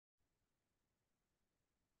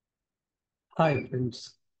Hi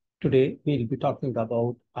friends, today we'll be talking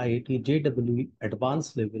about IIT JEE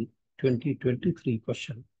Advanced Level 2023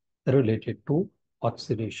 question related to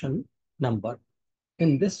oxidation number.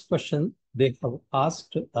 In this question, they have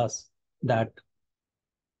asked us that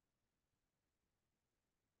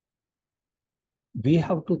we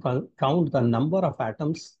have to count the number of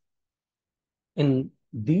atoms in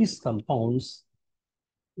these compounds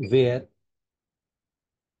where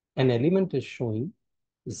an element is showing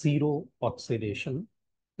zero oxidation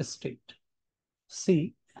state.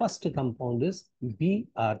 See, first compound is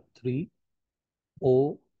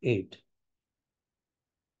Br3O8.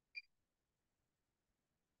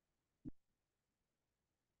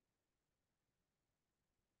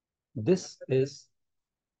 This is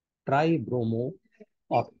tribromo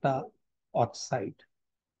octa oxide.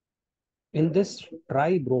 In this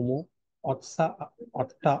tribromo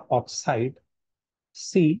octa oxide,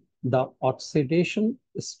 see the oxidation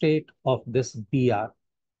state of this Br.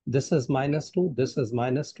 This is -2, this is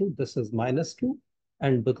 -2, this is -2.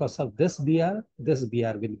 And because of this Br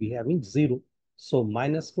will be having 0. So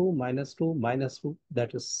 -2, -2, -2,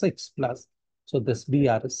 that is 6 plus. So this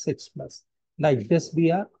Br is 6 plus. Like this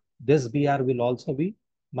Br will also be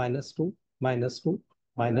 -2, -2,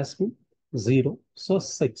 -2, 0. So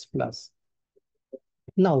 6 plus.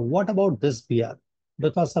 Now, what about this Br?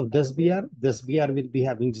 Because of this Br will be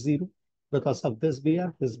having 0. Because of this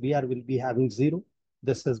Br will be having 0.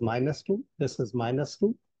 This is -2, this is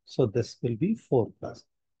 -2. So this will be 4 plus.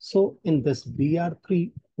 So in this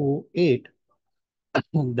Br3O8,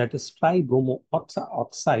 that is tribromo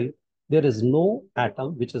oxide, there is no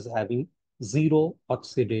atom which is having 0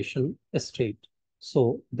 oxidation state.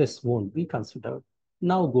 So this won't be considered.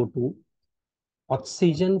 Now go to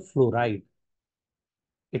oxygen fluoride.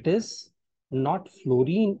 It is not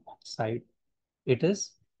fluorine oxide, it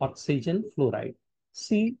is oxygen fluoride.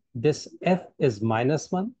 See, this F is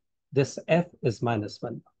 -1, this F is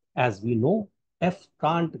 -1. As we know, F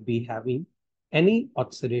can't be having any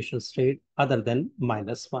oxidation state other than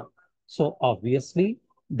 -1. So obviously,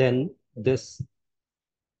 then this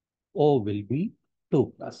O will be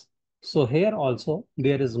 2 plus. So here also,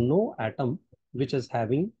 there is no atom which is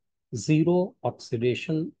having 0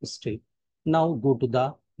 oxidation state. Now go to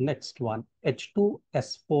the next one,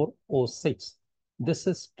 H2S4O6. This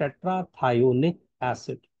is tetrathionic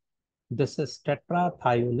acid. This is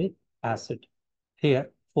tetrathionic acid.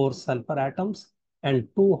 Here, 4 sulfur atoms and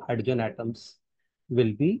 2 hydrogen atoms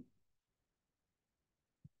will be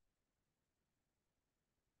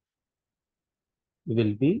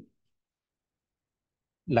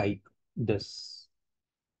like this.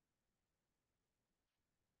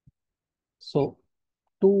 So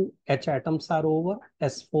 2 H atoms are over,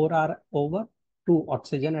 S4 are over, 2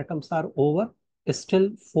 oxygen atoms are over,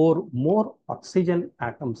 still 4 more oxygen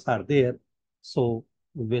atoms are there. So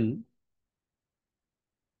will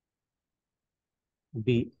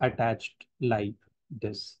be attached like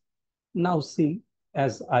this. Now see,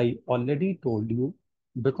 as I already told you,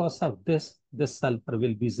 because of this sulfur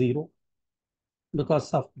will be 0.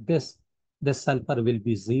 Because of this sulfur will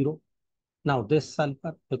be 0. Now this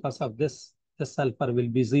sulfur, because of this sulfur will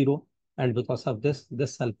be 0. And because of this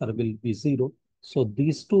sulfur will be 0. So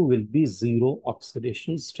these two will be 0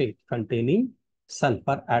 oxidation state containing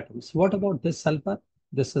sulfur atoms. What about this sulfur?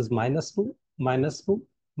 This is -2, -2,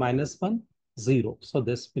 -1, 0. So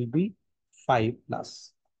this will be 5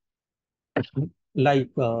 plus.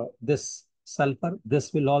 Like this sulfur,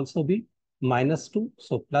 this will also be -2,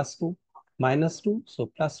 so +2, -2, so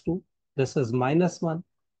 +2. This is -1,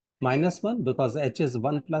 -1 because H is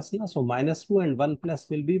 1 plus now. So -2 and 1 plus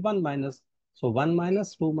will be 1 minus. So 1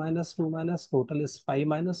 minus, 2 minus, 2 minus, total is 5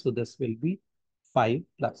 minus. So this will be 5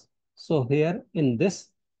 plus. So here in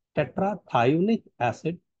this tetrathionic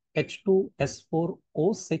acid,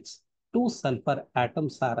 H2S4O6, 2 sulfur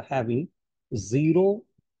atoms are having 0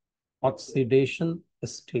 oxidation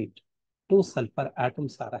state. 2 sulfur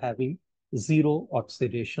atoms are having 0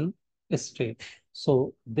 oxidation state.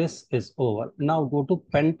 So this is over. Now go to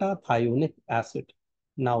pentathionic acid.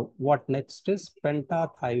 Now what next is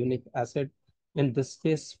pentathionic acid? In this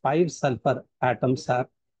case, 5 sulfur atoms are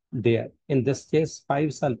there. In this case,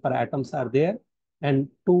 5 sulfur atoms are there and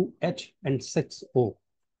 2H and 6O.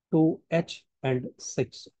 2H and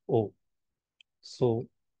 6O. So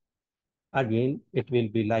again, it will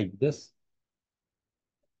be like this.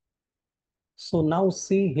 So now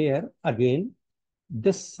see here again,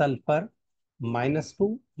 this sulfur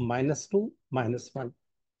 -2, -2, -1.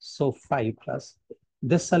 So 5 plus.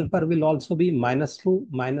 This sulfur will also be -2,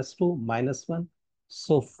 -2, -1.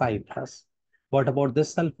 So 5 plus. What about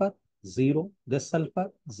this sulfur? 0. This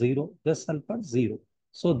sulfur, 0. This sulfur, 0.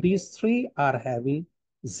 So these three are having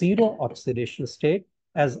zero oxidation state.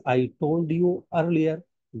 As I told you earlier,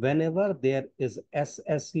 whenever there is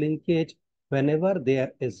SS linkage, whenever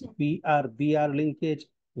there is BR linkage,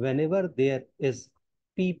 whenever there is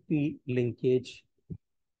PP linkage,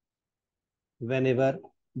 whenever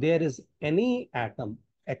there is any atom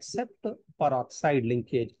except peroxide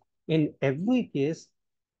linkage, in every case,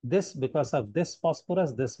 this because of this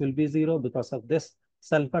phosphorus, this will be zero. Because of this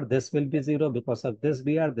sulfur, this will be zero. Because of this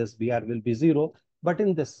Br will be zero. But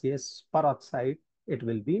in this case, peroxide, it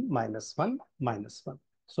will be -1, -1.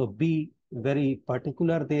 So be very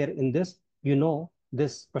particular there in this. You know,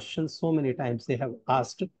 this question so many times they have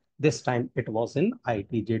asked. This time it was in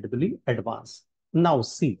IIT JEE Advance. Now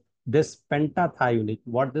see, this pentathionic,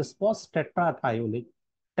 what this was? Tetrathionic.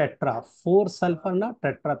 Tetra, 4 sulfur, na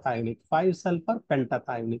tetrathionic, 5 sulfur,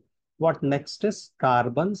 pentathionic. What next is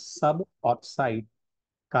carbon suboxide?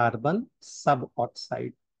 Carbon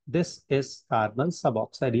suboxide. This is carbon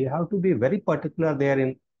suboxide. You have to be very particular there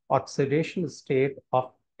in oxidation state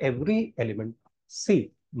of every element.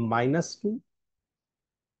 See, -2.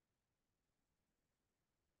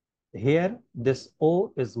 Here, this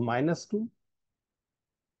O is -2.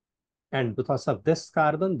 And because of this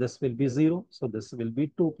carbon, this will be 0. So this will be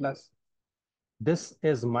 2 plus. This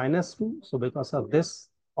is -2. So because of this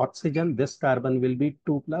oxygen, this carbon will be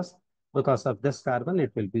 2 plus. Because of this carbon,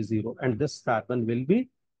 it will be 0. And this carbon will be,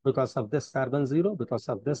 because of this carbon, 0. Because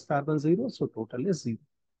of this carbon, 0. So total is 0.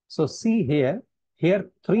 So see here,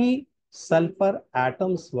 here 3 sulfur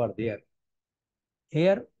atoms were there.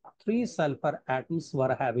 Here 3 sulfur atoms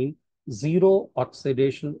were having 0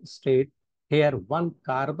 oxidation state. Here 1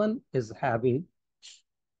 carbon is having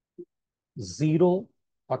 0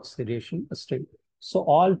 oxidation state. So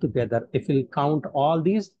altogether, if we count all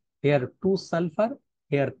these, here 2 sulfur,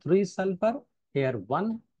 here 3 sulfur, here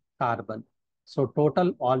 1 carbon. So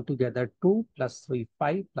total altogether 2 plus 3,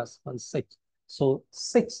 5 plus 1, 6. So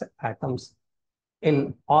 6 atoms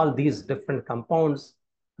in all these different compounds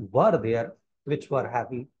were there, which were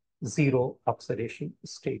having 0 oxidation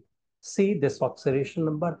state. See this oxidation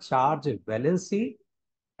number, charge, valency,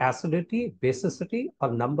 acidity, basicity,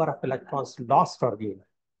 or number of electrons lost or gained.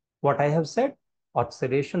 What I have said,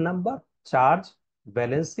 oxidation number, charge,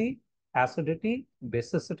 valency, acidity,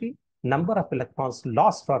 basicity, number of electrons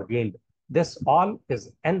lost or gained. This all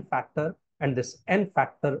is N factor, and this N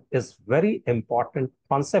factor is very important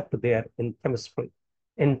concept there in chemistry.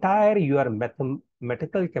 Entire your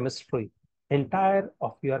mathematical chemistry, entire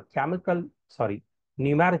of your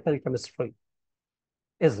numerical chemistry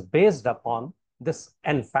is based upon this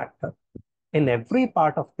N factor. In every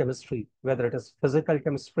part of chemistry, whether it is physical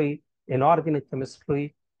chemistry, inorganic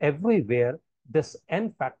chemistry, everywhere, this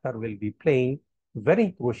N factor will be playing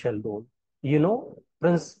very crucial role. You know,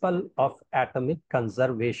 principle of atomic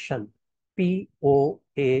conservation,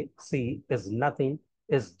 POAC, is nothing,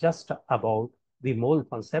 is just about the mole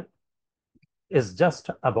concept, is just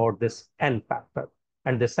about this N factor.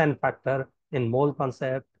 And this N factor in mole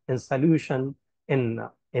concept, in solution, in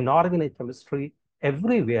inorganic chemistry,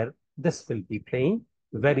 everywhere, this will be playing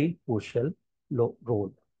very crucial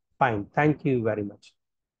role. Fine. Thank you very much.